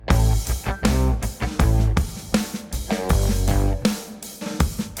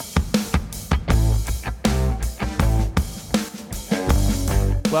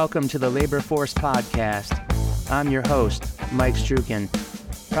Welcome to the Labor Force Podcast. I'm your host, Mike Strukin,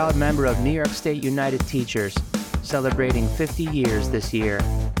 proud member of New York State United Teachers, celebrating 50 years this year.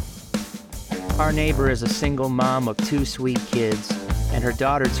 Our neighbor is a single mom of 2 sweet kids, and her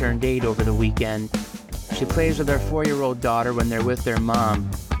daughter turned 8 over the weekend. She plays with her 4-year-old daughter when they're with their mom,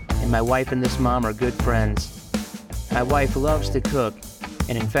 and my wife and this mom are good friends. My wife loves to cook,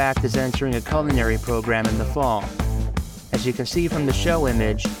 and in fact is entering a culinary program in the fall. As you can see from the show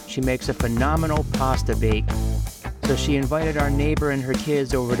image, she makes a phenomenal pasta bake. So she invited our neighbor and her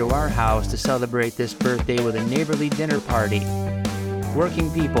kids over to our house to celebrate this birthday with a neighborly dinner party. Working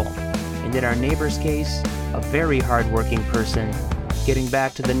people, and in our neighbor's case, a very hardworking person, getting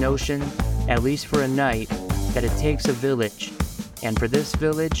back to the notion, at least for a night, that it takes a village. And for this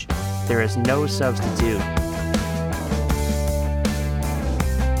village, there is no substitute.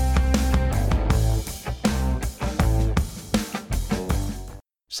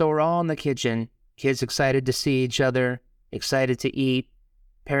 So we're all in the kitchen, kids excited to see each other, excited to eat,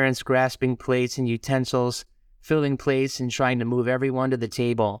 parents grasping plates and utensils, filling plates and trying to move everyone to the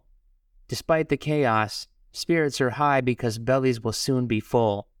table. Despite the chaos, spirits are high because bellies will soon be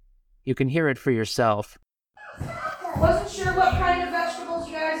full. You can hear it for yourself. Wasn't sure what kind of vegetables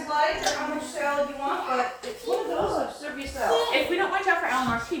you guys like or how much salad you want, but it's one of those. Serve yourself. If we don't watch out for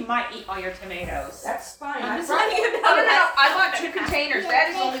Eleanor, she might eat all your tomatoes. That's fine. I'm just letting you know. No. I want 2 containers. That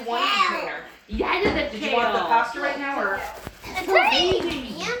is only 1 container. Did You want the pasta right now or? It's pretty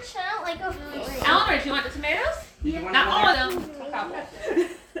ranch. I don't like a Eleanor, do you want the tomatoes? Not all of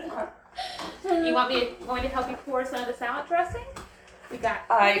them. You want me going to help you pour some of the salad dressing? We got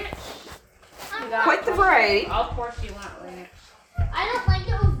Quite the variety. I'll pour you want right. I don't like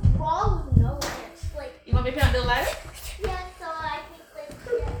it with raw with no ranch. Like, You want me to put on the lettuce? yeah, so I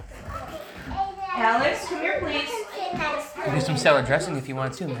think Alex, come here, please. Do some salad dressing if you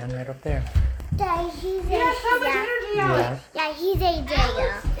want to, man, right up there. Dad, he's Yeah, so much energy on it. Yeah, he's a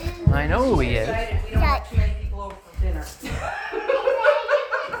digger. I know who he is. We don't have too many people over for dinner.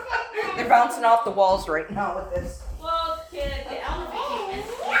 They're bouncing off the walls right now with this. Well, kid, the Eleanor came in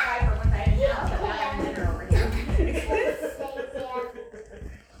for when I announced that I have dinner over here.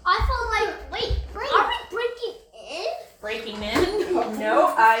 I felt like, wait, are we breaking in? Breaking in.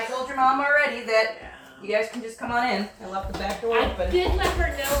 No, I told your mom already that you guys can just come on in. I left the back door I open. did let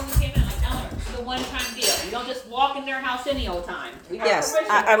her know when we came in, like, Eleanor, it's a one-time deal. You don't just walk in their house any old time. We have Yes,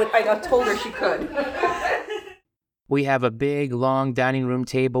 permission. I told her she could. We have a big, long dining room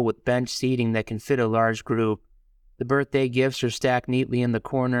table with bench seating that can fit a large group. The birthday gifts are stacked neatly in the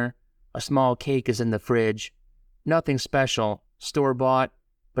corner. A small cake is in the fridge. Nothing special, store-bought,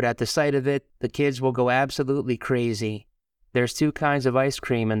 but at the sight of it, the kids will go absolutely crazy. There's 2 kinds of ice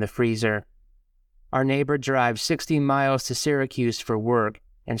cream in the freezer. Our neighbor drives 60 miles to Syracuse for work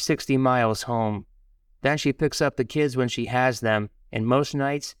and 60 miles home. Then she picks up the kids when she has them, and most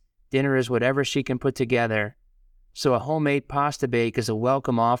nights, dinner is whatever she can put together. So a homemade pasta bake is a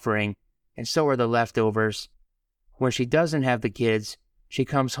welcome offering, and so are the leftovers. When she doesn't have the kids, she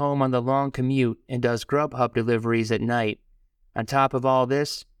comes home on the long commute and does Grubhub deliveries at night. On top of all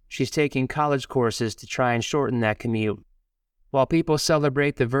this, she's taking college courses to try and shorten that commute. While people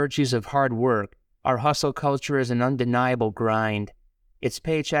celebrate the virtues of hard work, our hustle culture is an undeniable grind. It's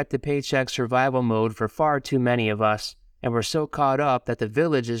paycheck-to-paycheck survival mode for far too many of us, and we're so caught up that the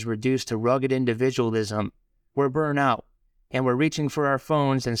village is reduced to rugged individualism. We're burnt out, and we're reaching for our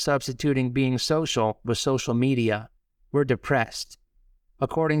phones and substituting being social with social media. We're depressed.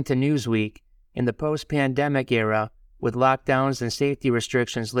 According to Newsweek, in the post-pandemic era, with lockdowns and safety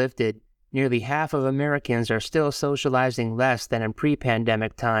restrictions lifted, nearly half of Americans are still socializing less than in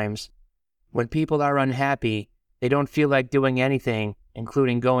pre-pandemic times. When people are unhappy, they don't feel like doing anything,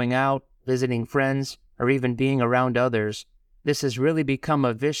 including going out, visiting friends, or even being around others. This has really become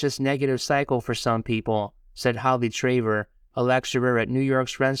a vicious negative cycle for some people, said Holly Traver, a lecturer at New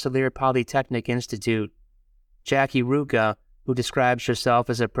York's Rensselaer Polytechnic Institute. Jackie Ruka, who describes herself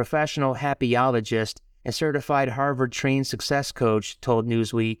as a professional happyologist and certified Harvard-trained success coach, told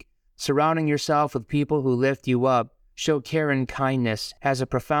Newsweek, "Surrounding yourself with people who lift you up, show care and kindness, has a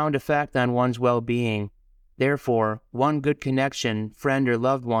profound effect on one's well-being. Therefore, one good connection, friend or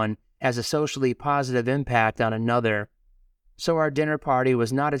loved one, has a socially positive impact on another." So our dinner party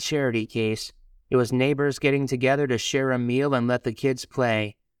was not a charity case. It was neighbors getting together to share a meal and let the kids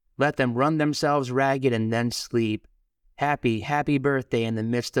play. Let them run themselves ragged and then sleep. Happy birthday in the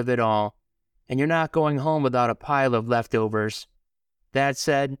midst of it all. And you're not going home without a pile of leftovers. That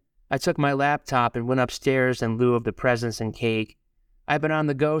said, I took my laptop and went upstairs in lieu of the presents and cake. I've been on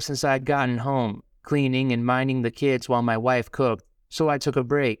the go since I'd gotten home, cleaning and minding the kids while my wife cooked, So I took a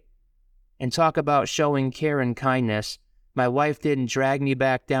break. And talk about showing care and kindness, my wife didn't drag me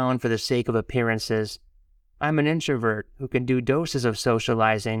back down for the sake of appearances. I'm an introvert who can do doses of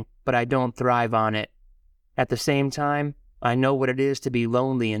socializing, but I don't thrive on it. At the same time, I know what it is to be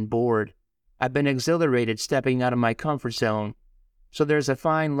lonely and bored. I've been exhilarated stepping out of my comfort zone. So there's a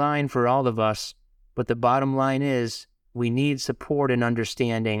fine line for all of us, but the bottom line is, we need support and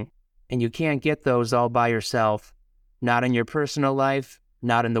understanding, and you can't get those all by yourself. Not in your personal life,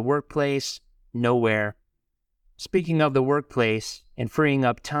 not in the workplace, nowhere. Speaking of the workplace and freeing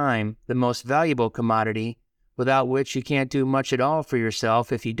up time, the most valuable commodity, without which you can't do much at all for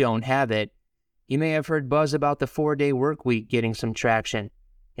yourself if you don't have it, you may have heard buzz about the 4-day work week getting some traction,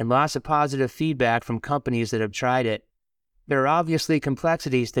 and lots of positive feedback from companies that have tried it. There are obviously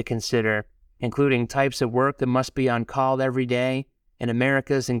complexities to consider, including types of work that must be on call every day, and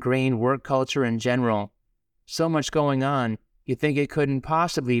America's ingrained work culture in general. So much going on, you'd think it couldn't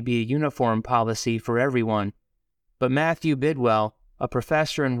possibly be a uniform policy for everyone. But Matthew Bidwell, a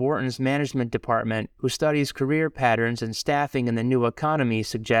professor in Wharton's management department who studies career patterns and staffing in the new economy,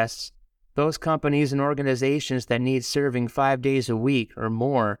 suggests those companies and organizations that need serving 5 days a week or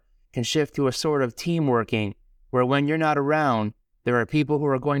more can shift to a sort of team working, where when you're not around, there are people who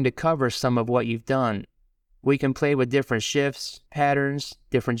are going to cover some of what you've done. We can play with different shifts, patterns,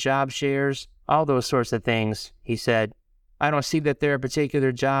 different job shares, all those sorts of things, he said. I don't see that there are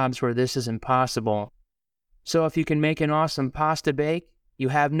particular jobs where this is impossible. So if you can make an awesome pasta bake, you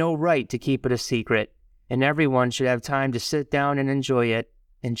have no right to keep it a secret, and everyone should have time to sit down and enjoy it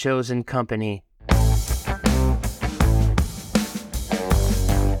in chosen company.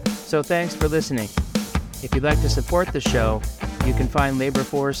 So thanks for listening. If you'd like to support the show, you can find Labor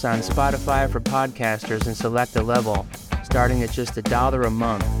Force on Spotify for podcasters and select a level, starting at just $1 a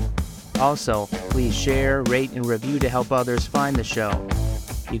month. Also, please share, rate, and review to help others find the show.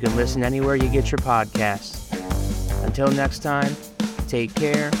 You can listen anywhere you get your podcasts. Until next time, take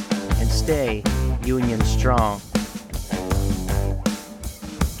care and stay Union Strong.